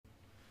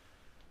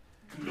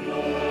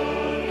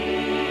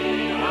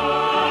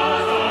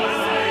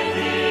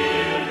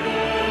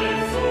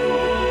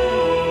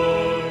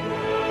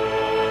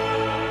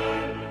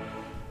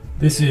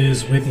This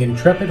is With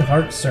Intrepid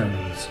Heart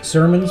Sermons,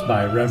 sermons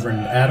by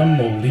Reverend Adam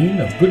Moline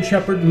of Good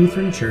Shepherd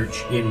Lutheran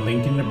Church in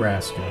Lincoln,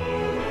 Nebraska.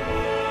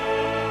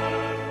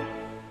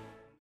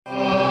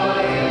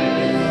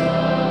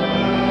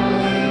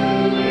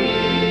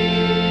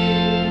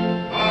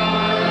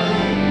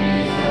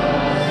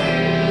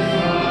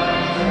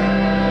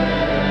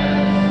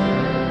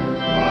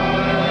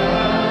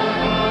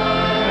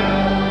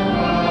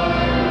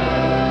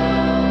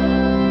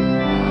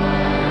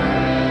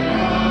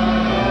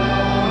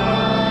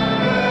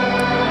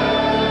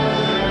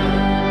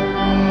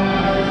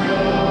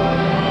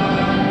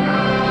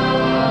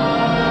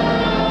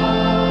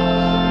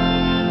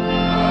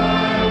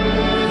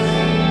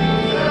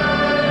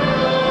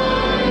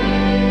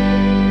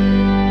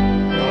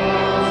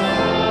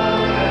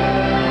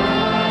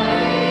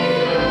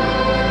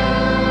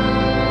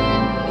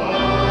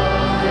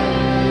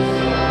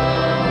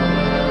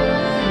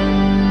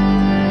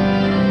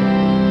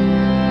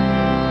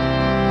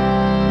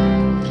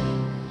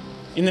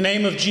 In the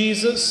name of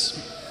Jesus,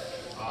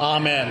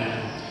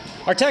 Amen.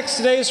 Our text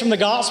today is from the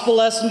gospel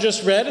lesson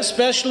just read,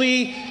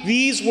 especially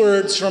these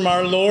words from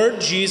our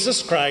Lord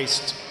Jesus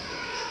Christ.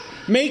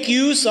 Make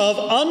use of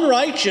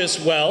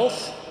unrighteous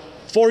wealth,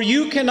 for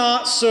you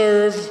cannot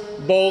serve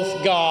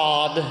both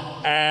God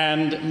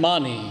and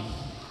money.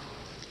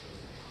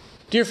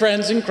 Dear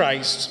friends in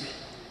Christ,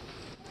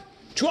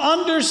 to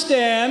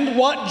understand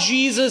what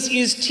Jesus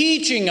is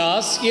teaching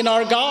us in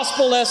our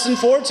gospel lesson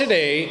for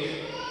today,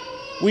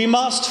 we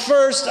must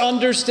first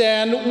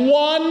understand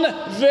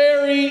one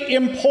very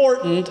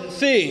important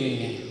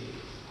thing.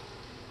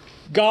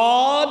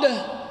 God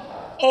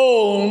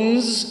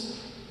owns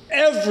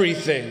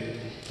everything.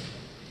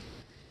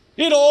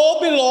 It all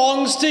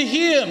belongs to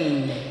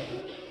Him.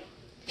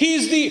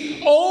 He's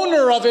the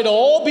owner of it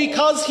all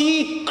because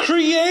He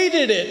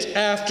created it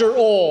after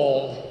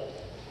all,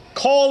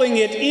 calling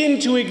it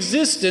into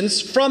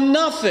existence from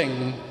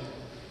nothing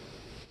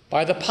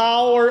by the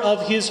power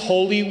of His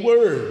holy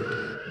word.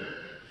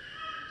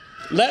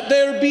 Let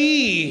there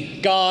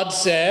be, God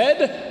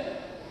said,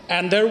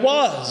 and there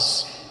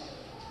was.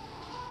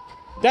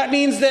 That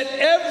means that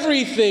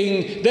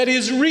everything that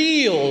is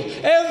real,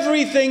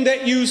 everything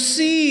that you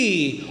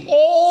see,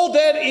 all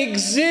that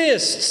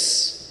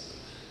exists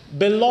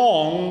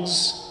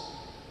belongs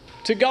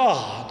to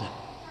God.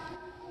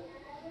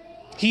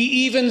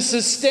 He even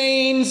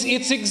sustains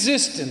its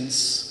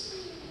existence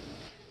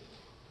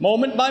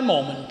moment by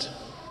moment,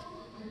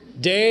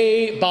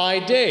 day by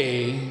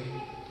day,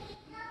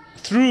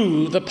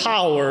 through the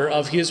power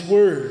of His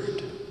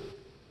word.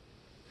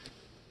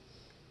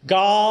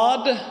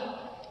 God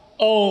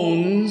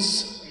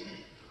owns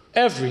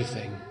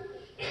everything.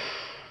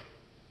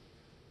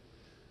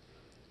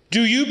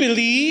 Do you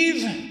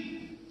believe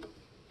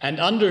and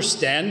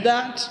understand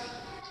that?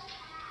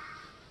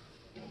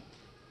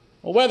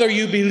 Well, whether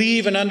you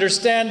believe and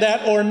understand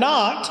that or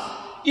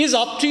not is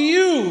up to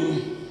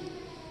you.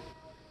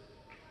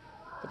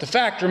 The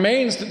fact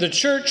remains that the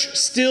church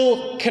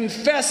still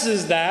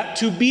confesses that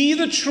to be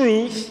the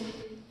truth,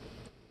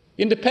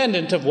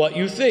 independent of what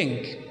you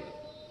think.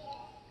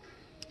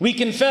 We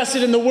confess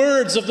it in the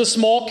words of the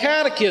small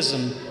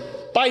catechism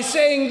by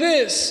saying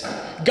this: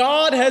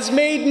 God has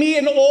made me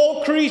and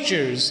all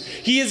creatures.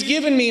 He has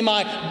given me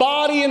my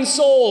body and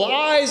soul,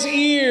 eyes,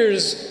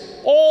 ears,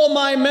 all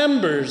my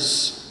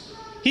members.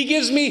 He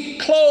gives me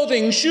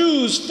clothing,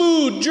 shoes,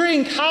 food,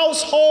 drink,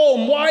 house,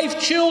 home,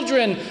 wife,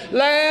 children,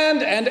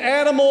 land, and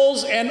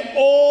animals, and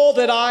all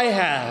that I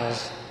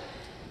have.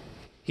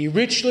 He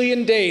richly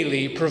and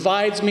daily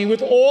provides me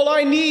with all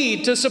I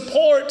need to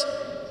support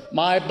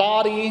my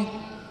body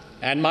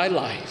and my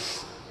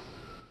life.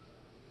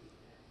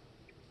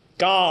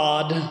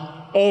 God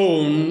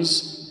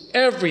owns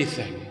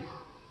everything.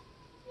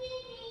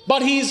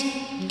 But He's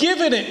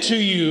given it to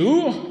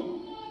you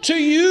to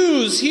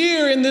use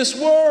here in this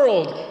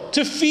world,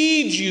 to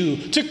feed you,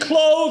 to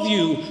clothe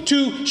you,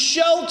 to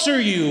shelter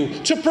you,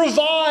 to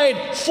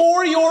provide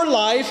for your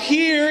life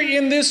here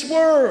in this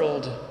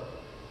world.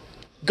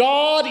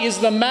 God is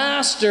the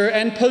master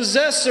and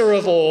possessor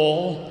of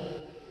all,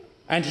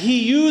 and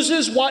He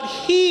uses what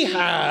He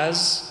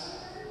has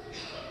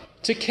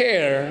to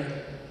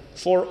care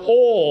for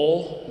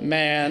all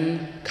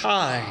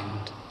mankind.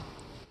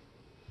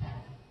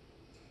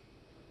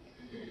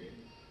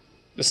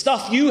 The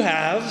stuff you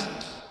have,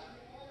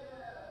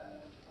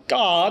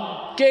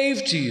 God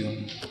gave to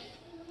you.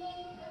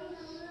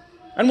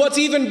 And what's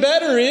even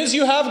better is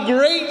you have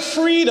great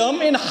freedom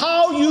in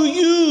how you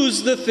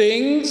use the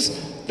things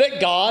that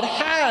God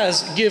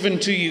has given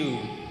to you.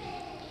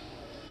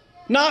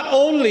 Not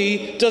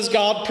only does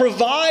God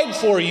provide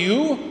for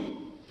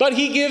you, but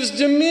He gives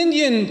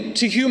dominion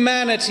to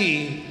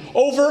humanity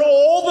over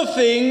all the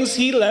things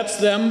He lets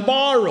them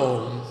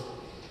borrow.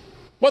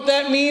 What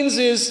that means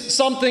is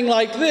something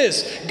like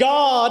this: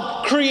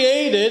 God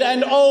created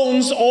and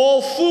owns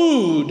all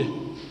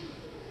food,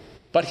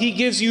 but He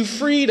gives you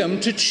freedom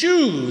to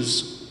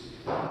choose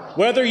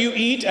whether you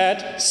eat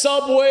at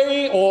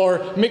Subway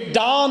or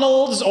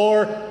McDonald's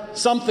or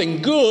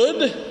something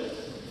good,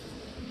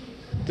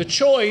 The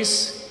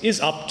choice is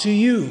up to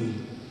you.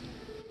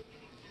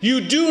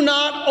 You do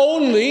not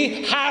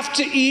only have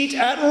to eat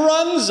at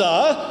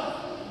Runza,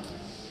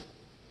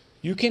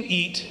 you can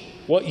eat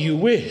what you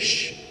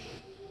wish.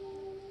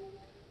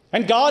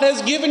 And God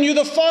has given you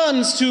the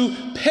funds to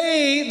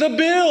pay the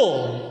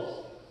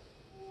bill.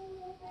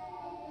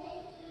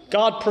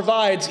 God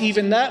provides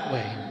even that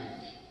way.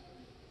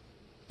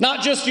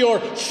 Not just your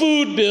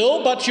food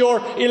bill, but your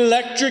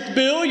electric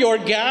bill, your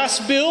gas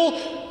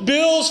bill,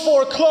 bills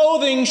for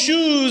clothing,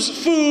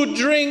 shoes, food,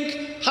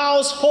 drink,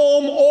 house,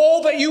 home,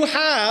 all that you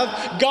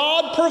have.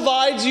 God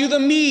provides you the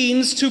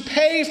means to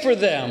pay for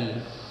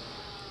them.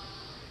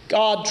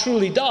 God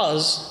truly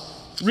does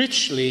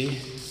richly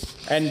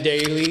and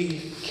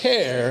daily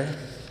care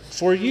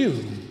for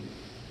you.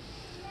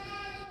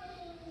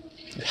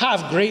 You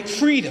have great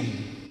freedom.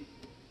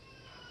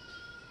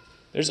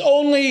 There's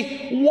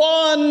only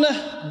one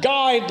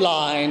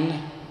guideline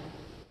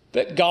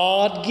that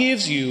God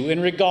gives you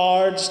in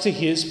regards to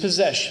his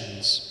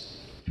possessions.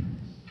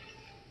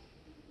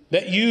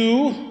 That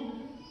you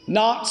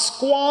not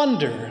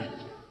squander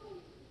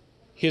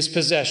his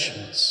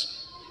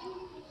possessions,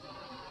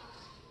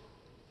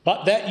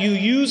 but that you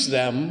use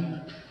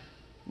them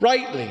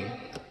rightly.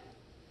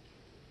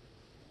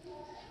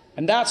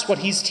 And that's what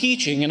he's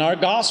teaching in our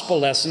gospel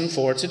lesson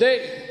for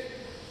today.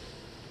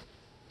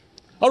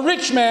 A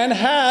rich man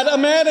had a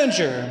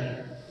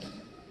manager.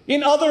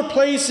 In other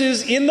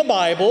places in the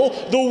Bible,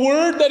 the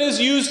word that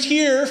is used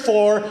here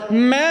for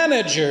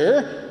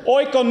manager,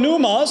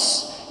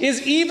 oikonomos,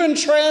 is even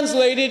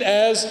translated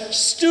as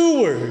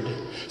steward.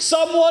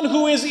 Someone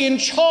who is in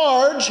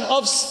charge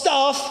of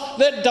stuff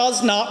that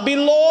does not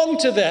belong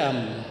to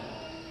them.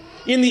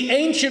 In the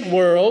ancient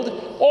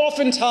world,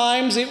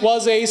 oftentimes it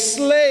was a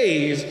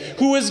slave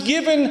who was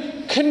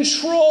given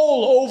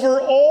control over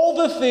all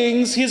the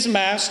things his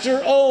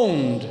master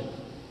owned.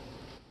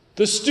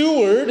 The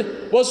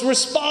steward was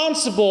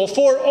responsible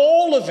for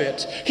all of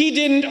it. He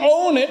didn't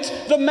own it,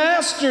 the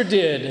master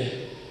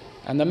did.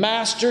 And the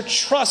master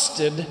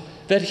trusted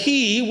that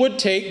he would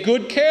take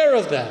good care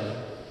of them.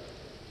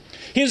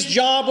 His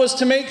job was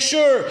to make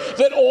sure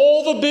that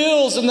all the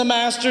bills in the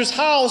master's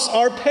house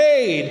are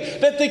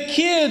paid, that the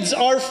kids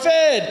are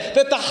fed,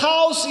 that the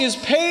house is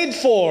paid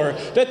for,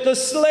 that the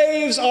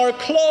slaves are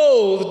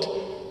clothed,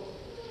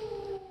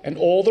 and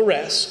all the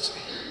rest.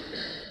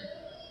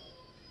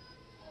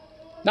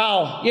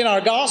 Now, in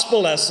our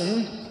gospel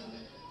lesson,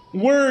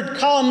 word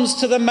comes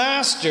to the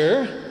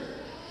master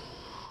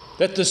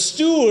that the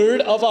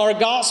steward of our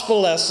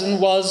gospel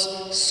lesson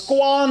was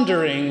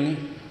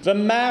squandering the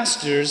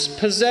master's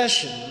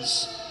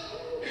possessions.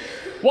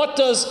 What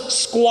does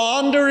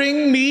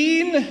squandering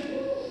mean?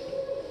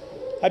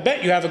 I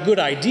bet you have a good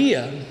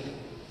idea.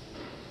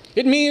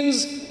 It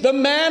means the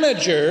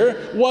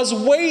manager was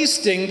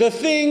wasting the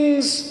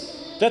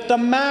things that the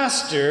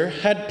master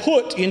had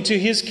put into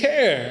his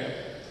care.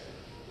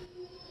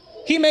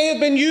 He may have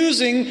been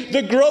using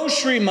the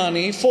grocery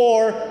money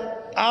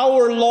for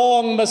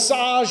hour-long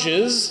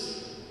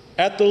massages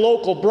at the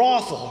local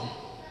brothel.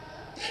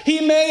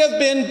 He may have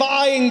been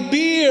buying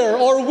beer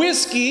or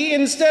whiskey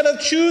instead of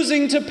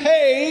choosing to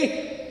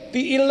pay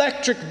the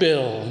electric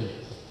bill.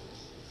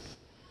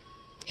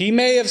 He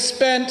may have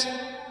spent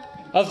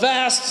a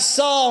vast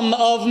sum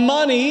of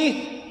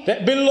money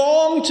that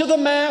belonged to the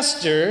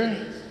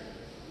master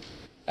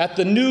at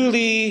the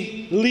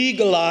newly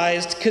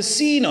legalized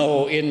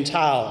casino in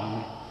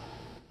town,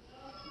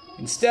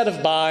 instead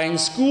of buying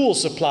school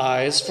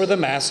supplies for the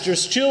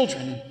master's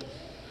children.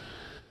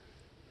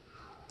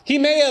 He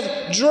may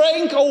have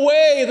drank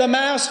away the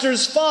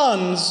master's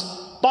funds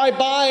by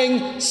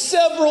buying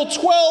several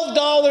 $12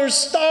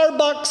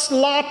 Starbucks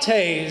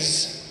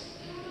lattes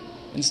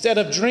instead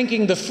of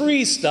drinking the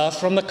free stuff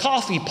from the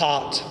coffee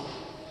pot.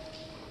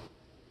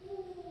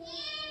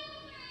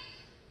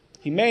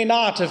 He may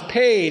not have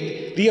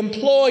paid the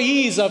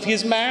employees of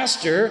his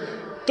master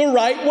the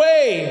right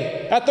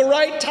way, at the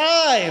right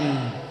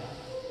time.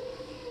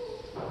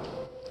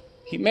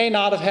 He may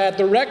not have had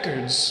the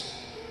records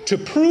to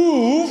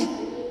prove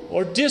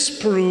or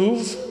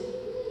disprove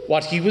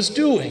what he was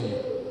doing.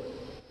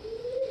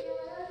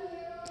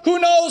 Who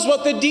knows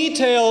what the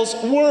details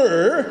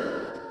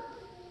were,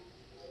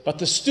 but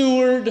the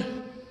steward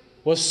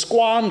was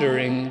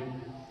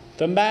squandering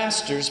the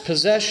master's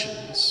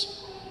possessions.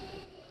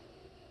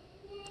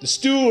 The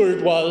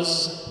steward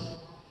was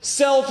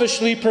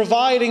selfishly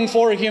providing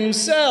for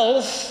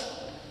himself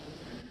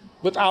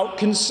without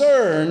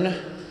concern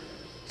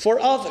for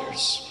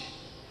others.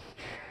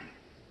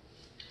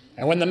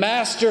 And when the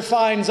master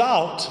finds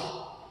out,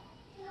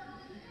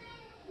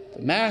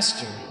 the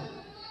master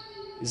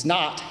is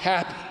not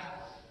happy.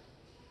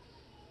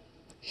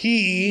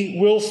 He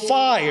will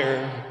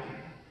fire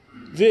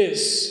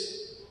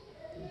this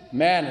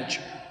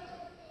manager.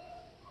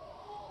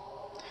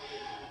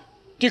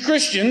 Dear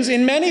Christians,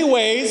 in many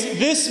ways,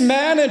 this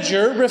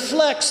manager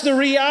reflects the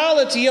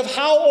reality of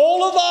how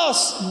all of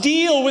us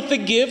deal with the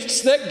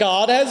gifts that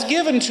God has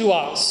given to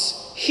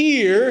us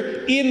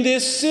here in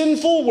this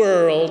sinful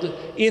world,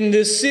 in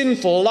this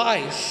sinful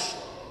life.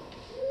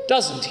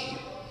 doesn't he?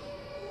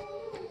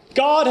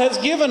 God has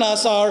given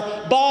us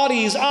our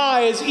bodies,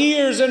 eyes,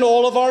 ears, and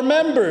all of our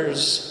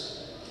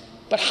members.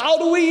 But how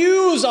do we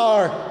use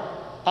our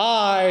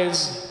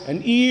eyes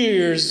and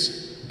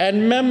ears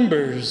and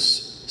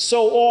members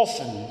so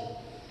often?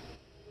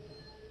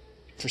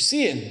 For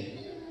sin.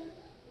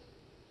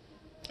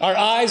 Our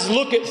eyes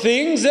look at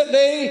things that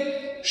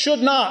they should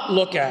not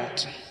look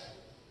at.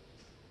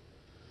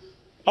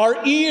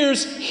 Our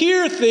ears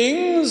hear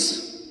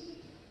things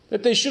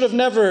that they should have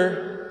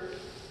never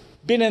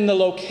been in the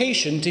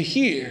location to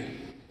hear.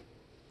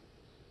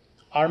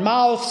 Our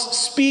mouths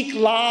speak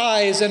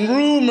lies and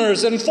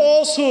rumors and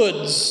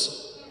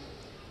falsehoods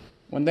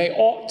when they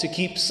ought to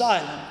keep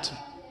silent.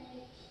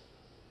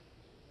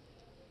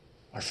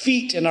 Our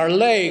feet and our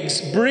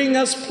legs bring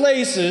us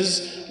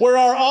places where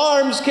our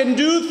arms can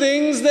do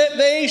things that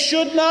they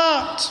should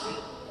not.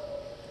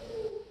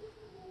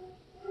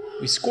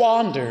 We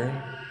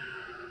squander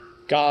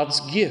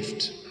God's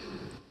gift.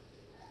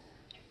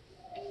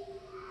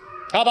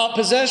 How about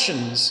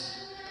possessions?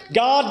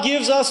 God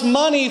gives us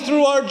money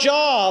through our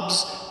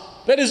jobs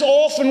that is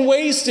often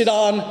wasted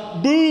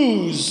on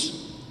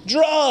booze,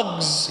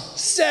 drugs,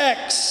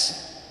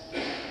 sex,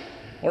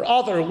 or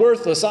other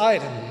worthless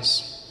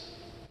items.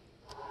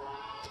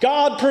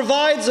 God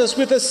provides us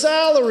with a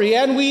salary,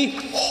 and we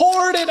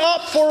hoard it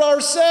up for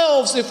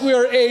ourselves if we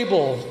are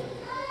able,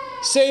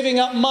 saving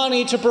up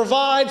money to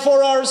provide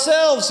for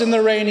ourselves in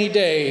the rainy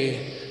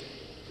day,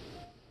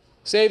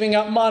 saving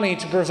up money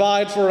to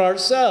provide for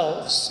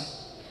ourselves,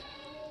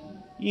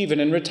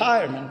 even in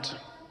retirement,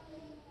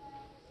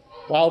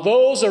 while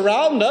those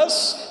around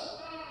us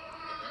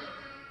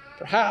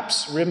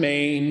perhaps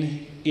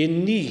remain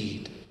in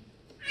need.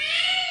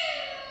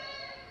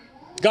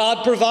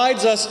 God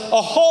provides us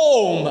a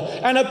home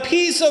and a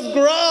piece of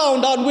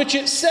ground on which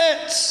it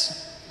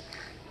sits.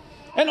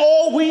 And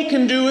all we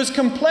can do is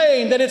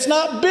complain that it's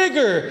not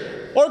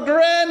bigger or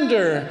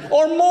grander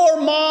or more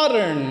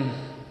modern.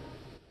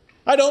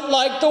 I don't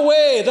like the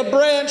way the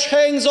branch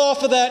hangs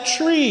off of that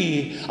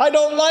tree. I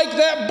don't like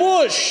that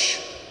bush.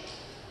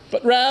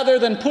 But rather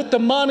than put the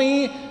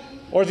money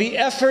or the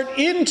effort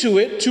into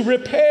it to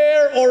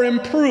repair or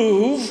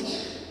improve,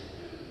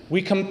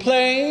 we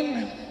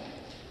complain.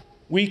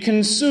 We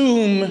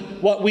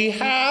consume what we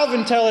have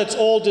until it's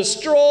all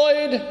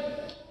destroyed,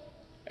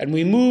 and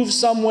we move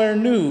somewhere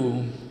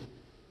new,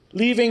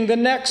 leaving the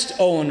next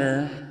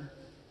owner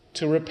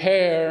to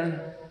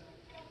repair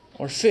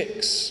or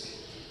fix.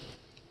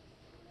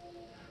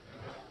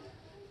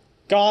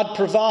 God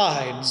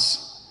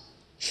provides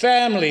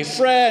family,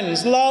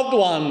 friends, loved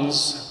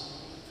ones,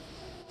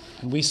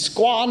 and we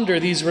squander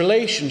these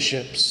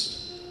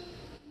relationships,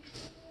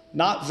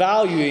 not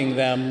valuing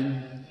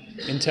them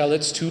until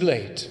it's too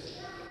late.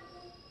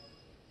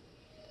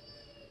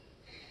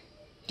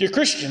 Dear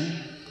Christian,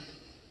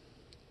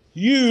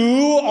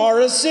 you are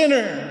a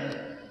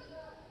sinner.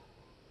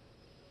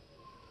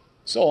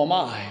 So am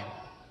I.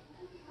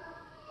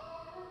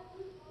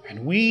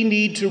 And we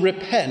need to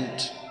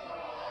repent.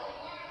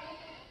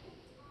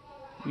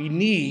 We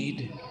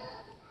need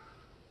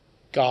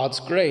God's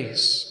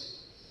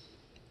grace.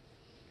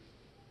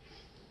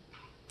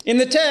 In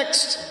the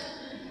text,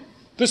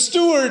 the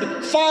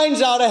steward finds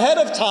out ahead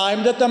of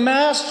time that the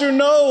master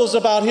knows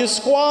about his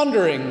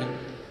squandering.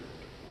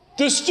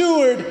 The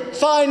steward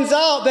finds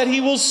out that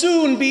he will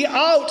soon be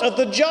out of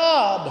the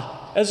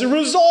job as a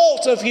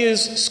result of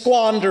his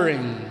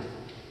squandering.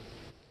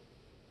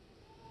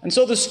 And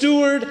so the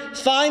steward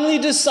finally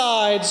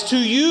decides to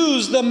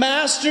use the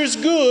master's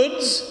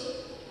goods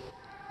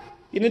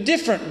in a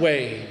different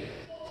way.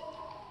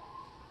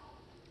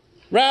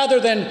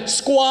 Rather than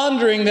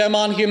squandering them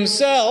on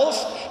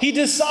himself, he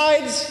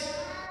decides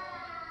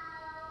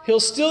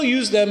he'll still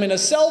use them in a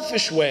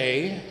selfish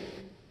way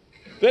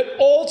that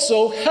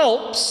also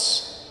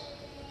helps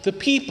the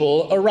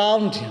people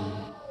around him.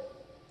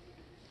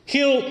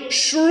 He'll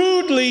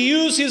shrewdly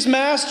use his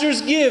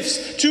master's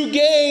gifts to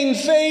gain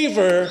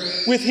favor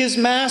with his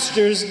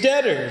master's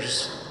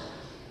debtors.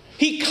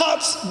 He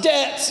cuts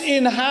debts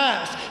in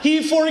half.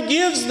 He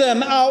forgives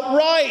them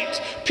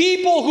outright.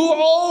 People who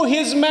owe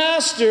his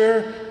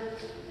master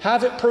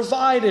have it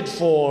provided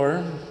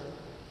for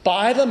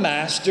by the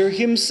master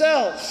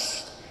himself.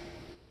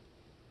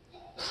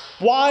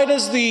 Why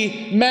does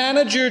the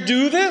manager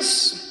do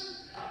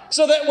this?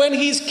 So that when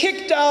he's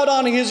kicked out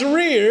on his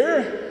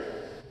rear,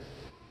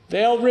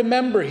 they'll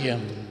remember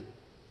him.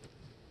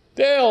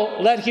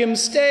 They'll let him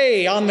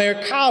stay on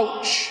their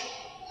couch.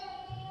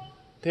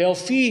 They'll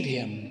feed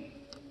him.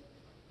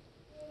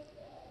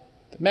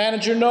 The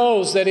manager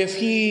knows that if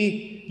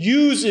he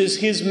uses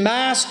his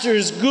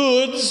master's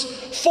goods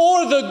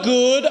for the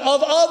good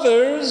of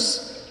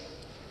others,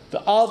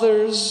 the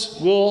others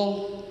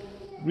will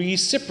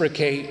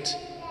reciprocate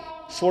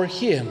for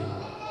him.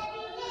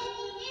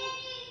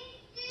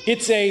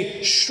 It's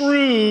a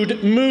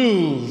shrewd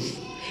move.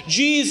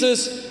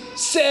 Jesus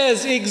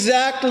says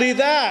exactly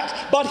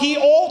that, but he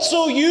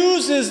also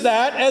uses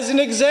that as an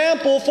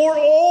example for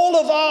all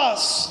of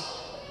us.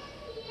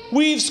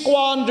 We've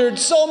squandered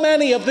so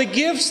many of the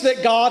gifts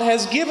that God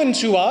has given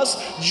to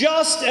us,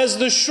 just as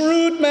the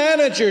shrewd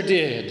manager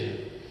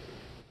did.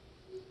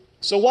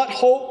 So what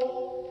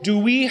hope do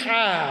we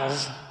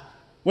have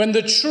when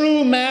the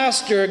true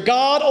Master,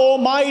 God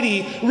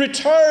Almighty,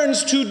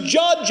 returns to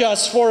judge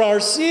us for our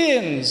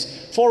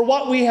sins, for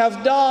what we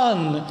have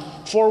done,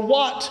 for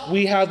what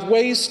we have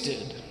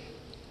wasted?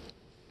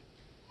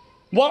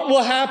 What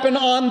will happen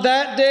on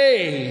that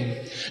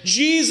day?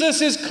 Jesus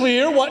is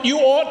clear what you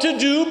ought to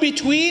do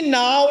between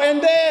now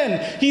and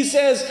then. He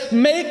says,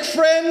 make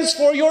friends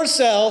for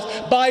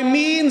yourself by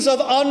means of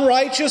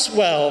unrighteous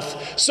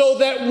wealth, so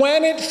that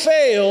when it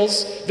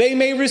fails, they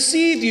may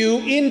receive you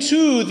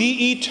into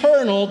the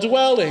eternal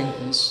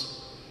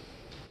dwellings.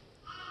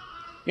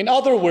 In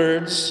other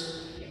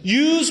words,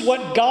 use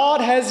what God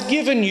has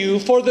given you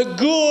for the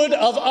good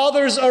of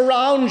others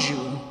around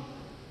you.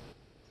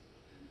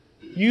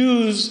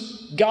 Use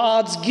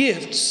God's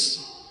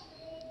gifts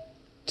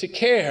to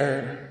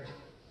care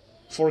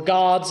for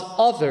God's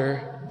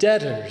other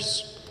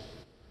debtors.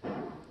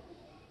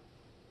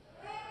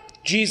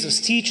 Jesus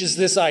teaches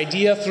this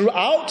idea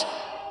throughout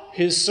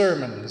his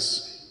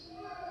sermons.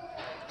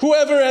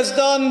 Whoever has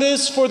done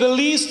this for the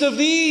least of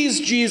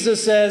these,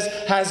 Jesus says,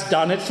 has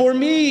done it for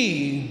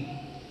me.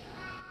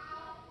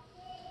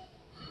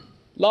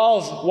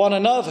 Love one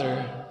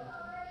another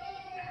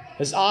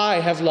as I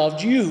have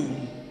loved you.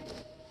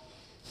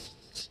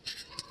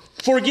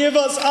 Forgive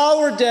us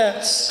our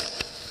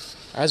debts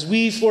as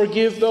we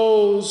forgive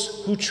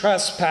those who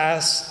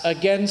trespass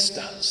against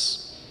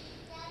us.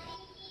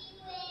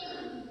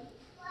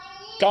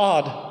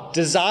 God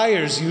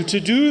desires you to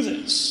do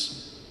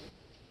this.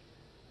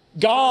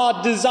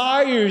 God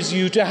desires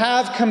you to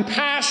have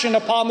compassion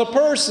upon the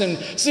person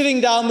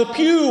sitting down the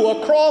pew,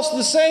 across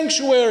the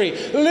sanctuary,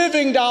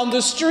 living down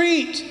the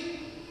street,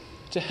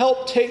 to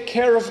help take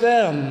care of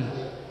them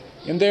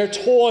in their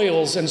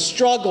toils and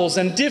struggles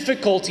and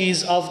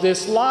difficulties of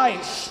this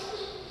life.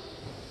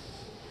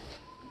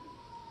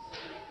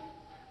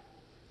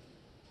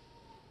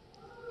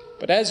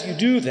 But as you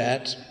do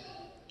that,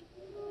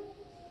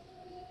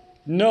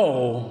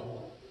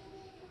 know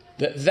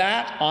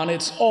that on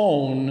its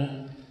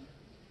own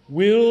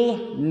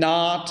will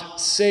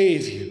not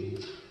save you.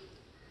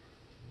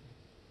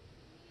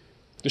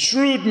 The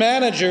shrewd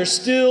manager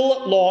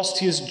still lost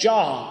his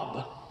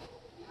job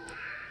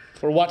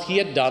for what he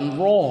had done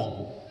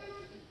wrong.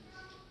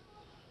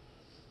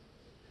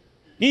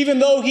 Even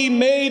though he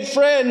made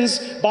friends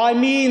by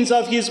means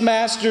of his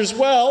master's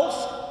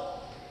wealth,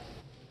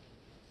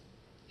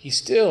 he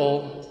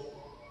still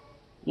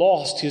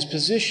lost his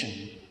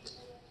position.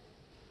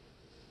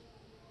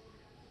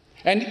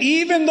 And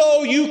even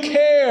though you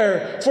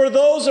care for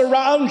those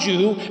around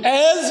you,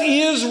 as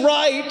is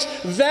right,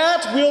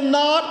 that will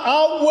not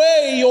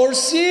outweigh your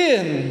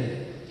sin.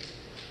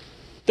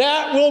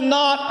 That will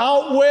not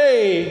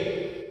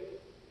outweigh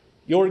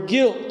your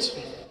guilt.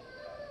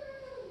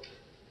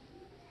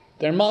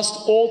 There must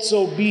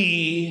also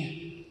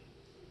be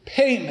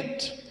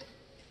payment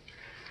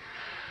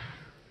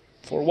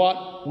for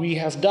what we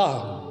have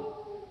done.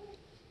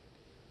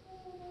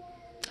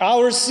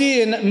 Our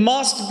sin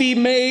must be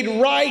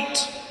made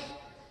right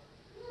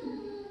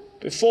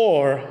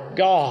before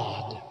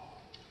God.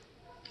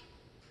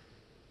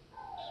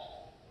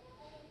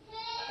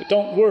 But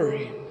don't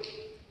worry.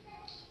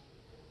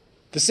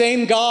 The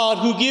same God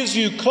who gives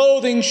you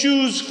clothing,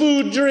 shoes,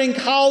 food, drink,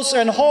 house,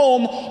 and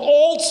home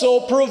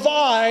also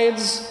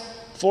provides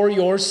for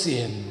your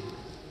sin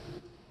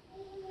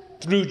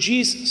through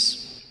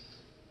Jesus.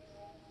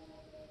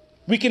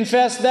 We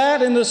confess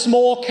that in the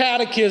small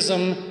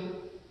catechism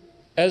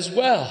as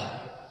well.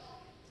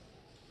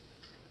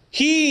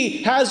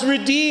 He has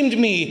redeemed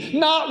me,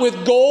 not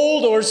with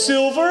gold or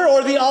silver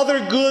or the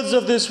other goods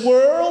of this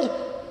world,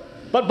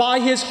 but by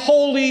his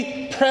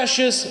holy,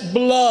 precious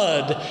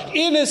blood,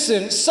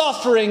 innocent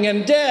suffering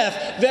and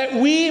death, that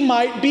we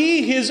might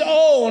be his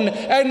own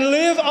and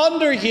live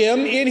under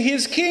him in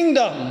his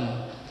kingdom.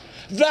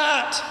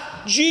 That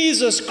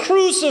Jesus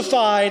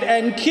crucified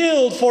and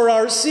killed for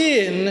our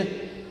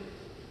sin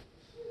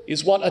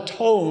is what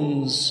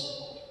atones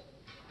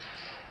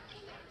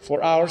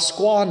for our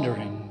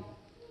squandering,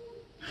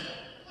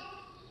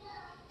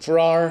 for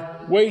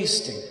our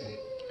wasting,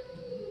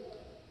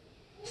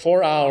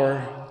 for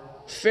our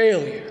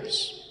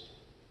failures.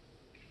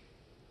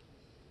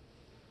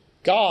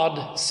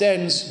 God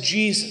sends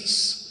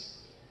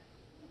Jesus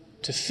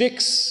to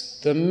fix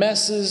the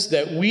messes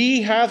that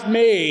we have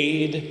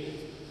made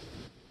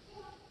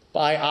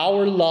by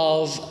our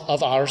love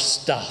of our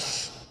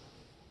stuff.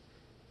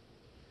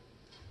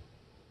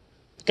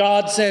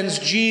 God sends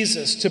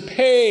Jesus to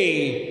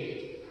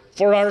pay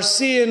for our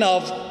sin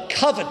of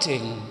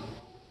coveting,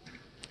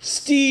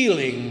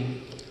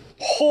 stealing,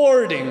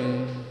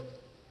 hoarding,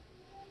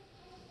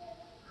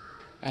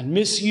 and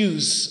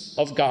misuse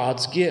of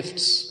God's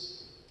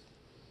gifts.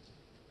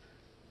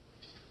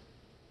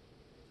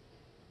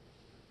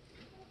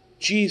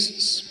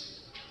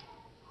 Jesus,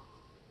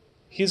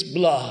 his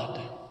blood,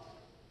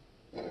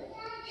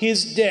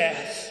 his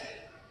death,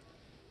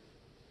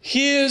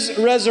 His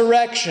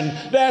resurrection.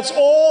 That's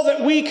all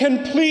that we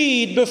can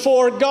plead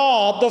before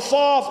God the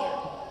Father.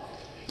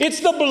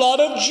 It's the blood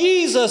of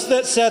Jesus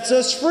that sets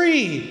us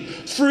free,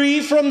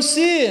 free from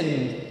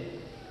sin.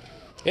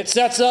 It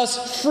sets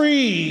us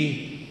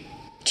free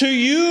to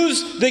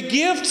use the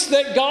gifts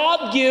that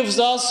God gives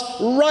us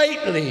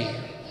rightly.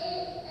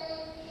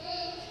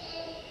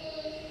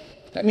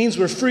 That means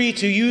we're free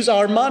to use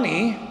our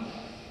money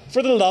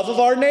for the love of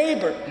our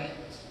neighbor.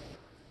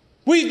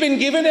 We've been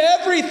given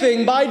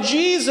everything by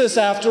Jesus,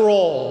 after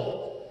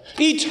all.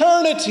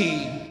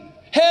 Eternity,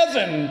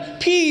 heaven,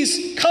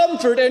 peace,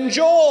 comfort, and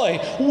joy.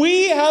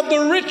 We have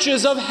the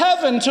riches of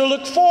heaven to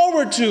look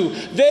forward to.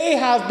 They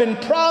have been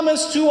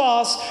promised to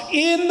us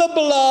in the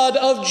blood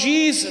of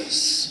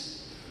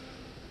Jesus.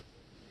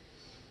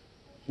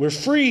 We're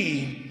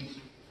free.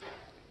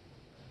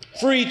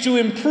 Free to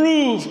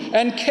improve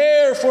and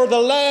care for the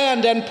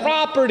land and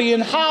property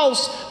and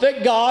house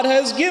that God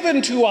has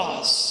given to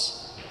us.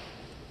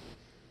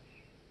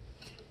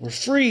 We're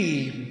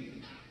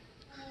free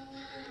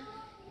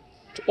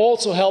to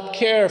also help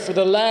care for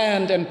the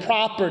land and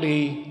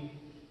property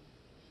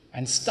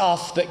and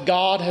stuff that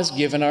God has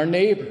given our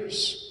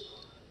neighbors.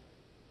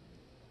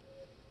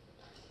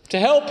 To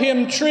help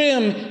him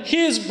trim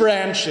his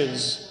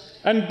branches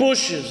and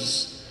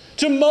bushes,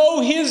 to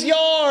mow his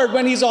yard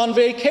when he's on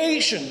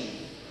vacation,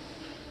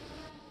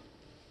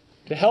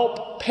 to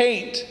help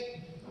paint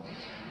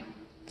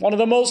one of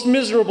the most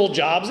miserable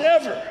jobs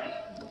ever.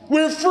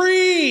 We're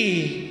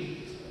free.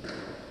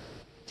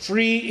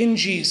 Free in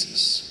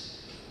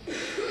Jesus.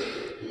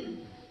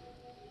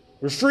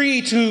 We're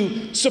free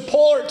to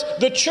support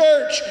the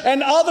church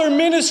and other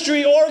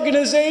ministry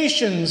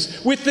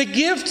organizations with the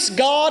gifts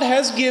God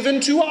has given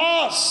to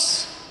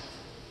us.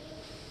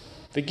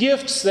 The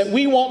gifts that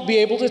we won't be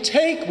able to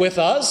take with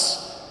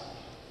us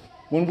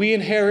when we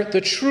inherit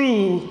the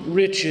true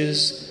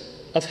riches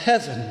of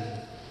heaven.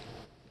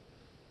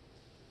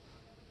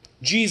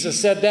 Jesus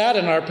said that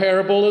in our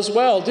parable as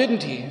well,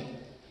 didn't he?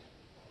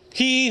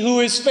 He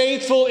who is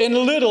faithful in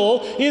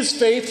little is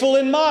faithful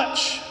in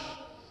much.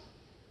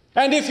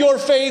 And if you're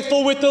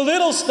faithful with the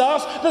little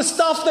stuff, the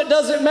stuff that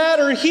doesn't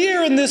matter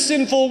here in this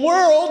sinful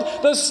world,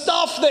 the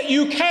stuff that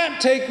you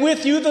can't take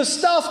with you, the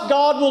stuff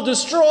God will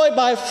destroy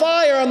by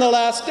fire on the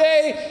last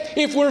day,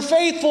 if we're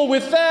faithful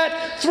with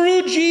that,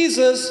 through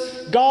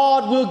Jesus,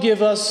 God will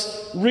give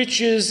us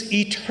riches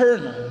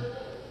eternal.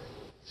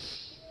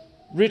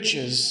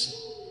 Riches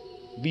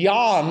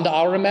beyond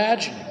our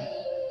imagining.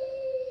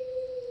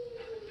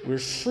 We're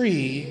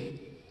free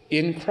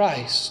in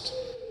Christ.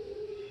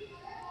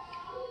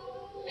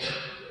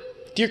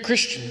 Dear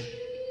Christian,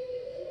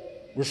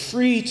 we're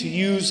free to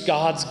use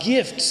God's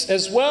gifts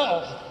as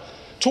well,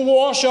 to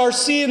wash our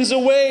sins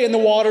away in the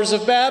waters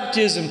of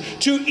baptism,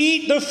 to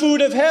eat the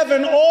food of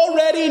heaven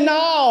already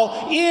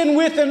now, in,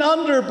 with, and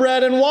under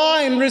bread and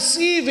wine,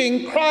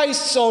 receiving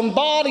Christ's own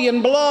body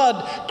and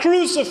blood,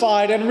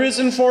 crucified and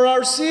risen for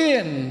our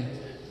sin.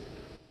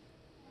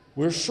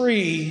 We're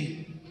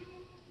free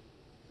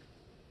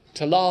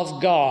to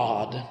love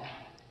God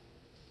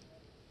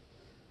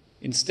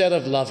instead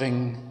of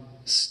loving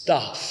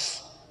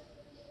stuff.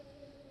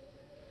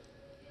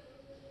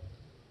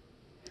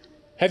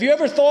 Have you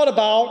ever thought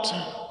about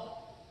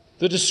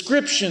the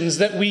descriptions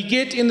that we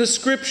get in the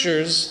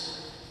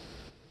Scriptures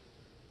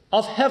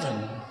of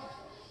heaven,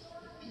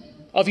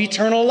 of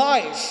eternal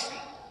life?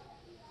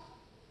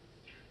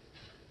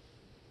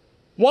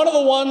 One of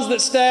the ones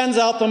that stands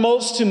out the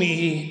most to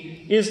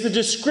me is the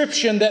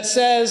description that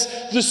says,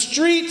 the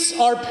streets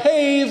are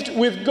paved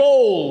with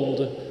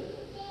gold.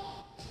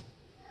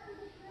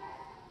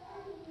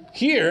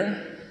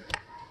 Here,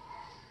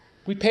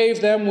 we pave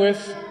them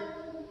with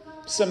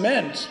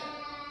cement,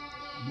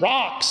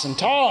 rocks, and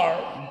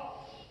tar.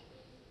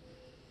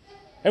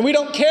 And we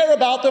don't care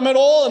about them at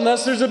all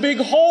unless there's a big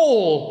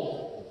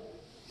hole.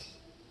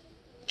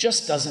 It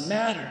just doesn't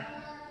matter.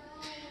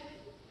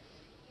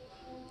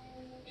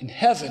 In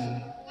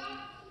heaven,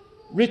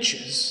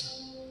 riches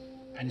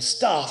and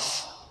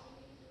stuff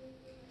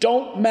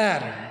don't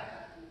matter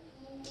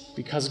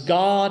because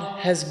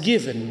God has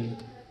given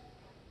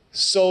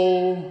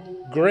so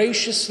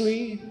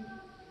graciously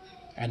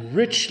and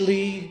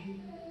richly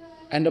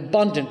and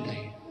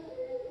abundantly.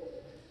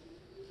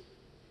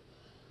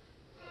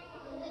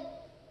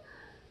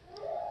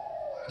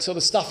 So the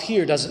stuff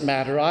here doesn't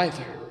matter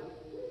either.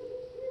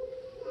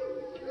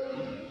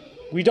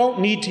 We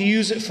don't need to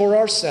use it for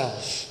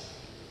ourselves.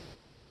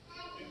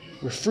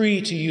 We're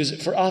free to use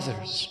it for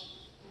others.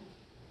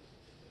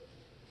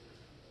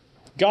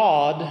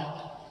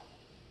 God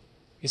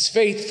is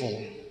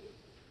faithful.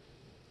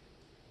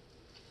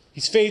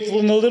 He's faithful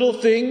in the little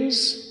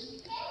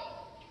things.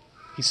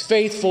 He's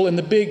faithful in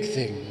the big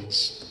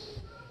things.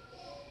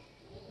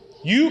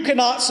 You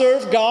cannot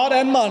serve God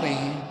and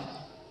money.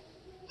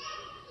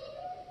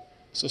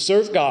 So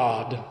serve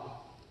God.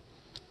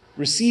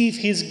 Receive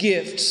His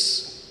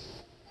gifts,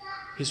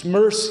 His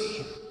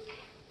mercy,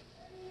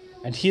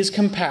 and His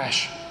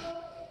compassion.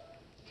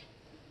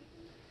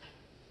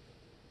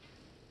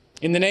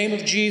 In the name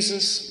of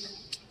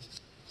Jesus,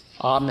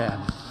 Amen.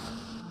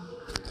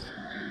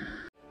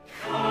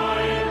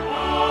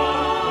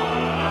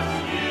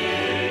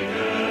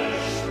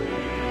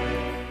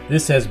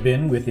 This has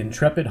been With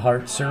Intrepid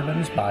Hearts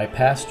Sermons by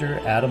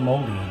Pastor Adam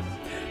Moline.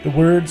 The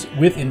words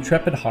 "with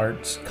intrepid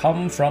hearts"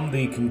 come from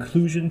the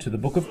conclusion to the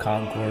Book of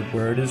Concord,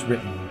 where it is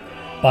written,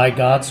 "By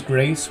God's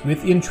grace,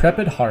 with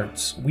intrepid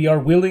hearts, we are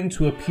willing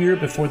to appear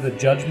before the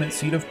judgment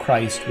seat of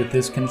Christ with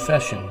this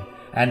confession,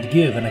 and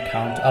give an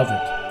account of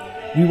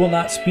it. We will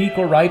not speak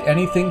or write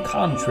anything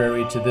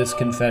contrary to this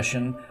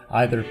confession,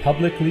 either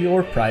publicly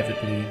or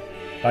privately.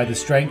 By the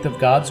strength of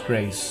God's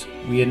grace,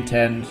 we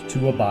intend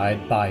to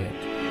abide by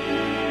it."